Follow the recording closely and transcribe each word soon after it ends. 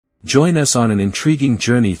Join us on an intriguing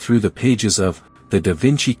journey through the pages of The Da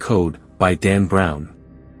Vinci Code by Dan Brown.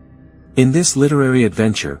 In this literary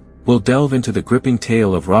adventure, we'll delve into the gripping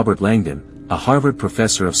tale of Robert Langdon, a Harvard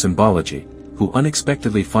professor of symbology, who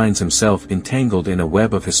unexpectedly finds himself entangled in a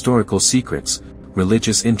web of historical secrets,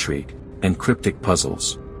 religious intrigue, and cryptic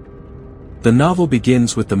puzzles. The novel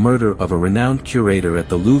begins with the murder of a renowned curator at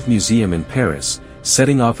the Louvre Museum in Paris,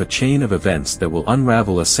 setting off a chain of events that will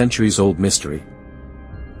unravel a centuries-old mystery.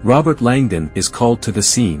 Robert Langdon is called to the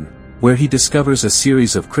scene, where he discovers a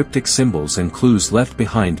series of cryptic symbols and clues left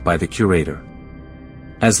behind by the curator.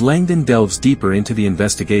 As Langdon delves deeper into the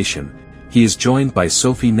investigation, he is joined by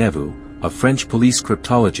Sophie Neveu, a French police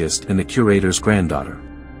cryptologist and the curator's granddaughter.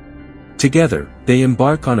 Together, they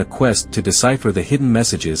embark on a quest to decipher the hidden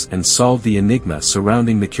messages and solve the enigma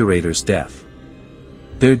surrounding the curator's death.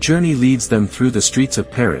 Their journey leads them through the streets of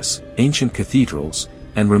Paris, ancient cathedrals,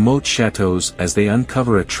 and remote chateaux as they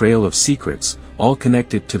uncover a trail of secrets, all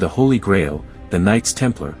connected to the Holy Grail, the Knights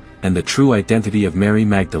Templar, and the true identity of Mary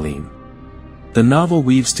Magdalene. The novel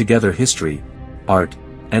weaves together history, art,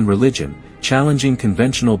 and religion, challenging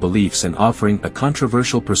conventional beliefs and offering a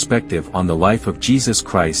controversial perspective on the life of Jesus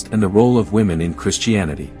Christ and the role of women in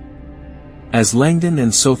Christianity. As Langdon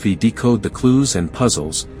and Sophie decode the clues and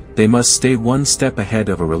puzzles, they must stay one step ahead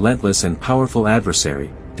of a relentless and powerful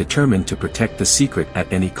adversary, determined to protect the secret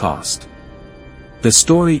at any cost. The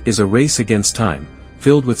story is a race against time,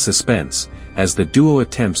 filled with suspense, as the duo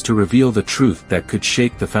attempts to reveal the truth that could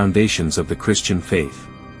shake the foundations of the Christian faith.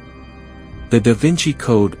 The Da Vinci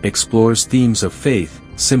Code explores themes of faith,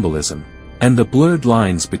 symbolism, and the blurred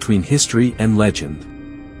lines between history and legend.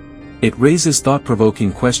 It raises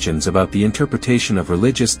thought-provoking questions about the interpretation of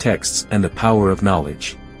religious texts and the power of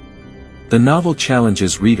knowledge. The novel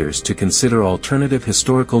challenges readers to consider alternative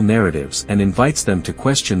historical narratives and invites them to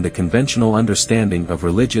question the conventional understanding of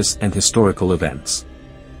religious and historical events.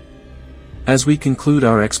 As we conclude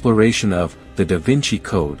our exploration of the Da Vinci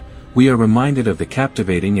Code, we are reminded of the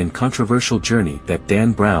captivating and controversial journey that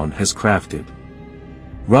Dan Brown has crafted.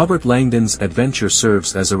 Robert Langdon's adventure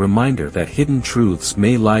serves as a reminder that hidden truths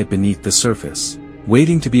may lie beneath the surface,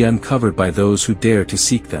 waiting to be uncovered by those who dare to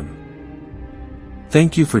seek them.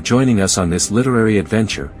 Thank you for joining us on this literary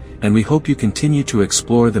adventure, and we hope you continue to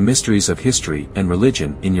explore the mysteries of history and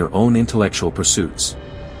religion in your own intellectual pursuits.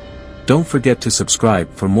 Don't forget to subscribe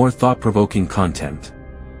for more thought-provoking content.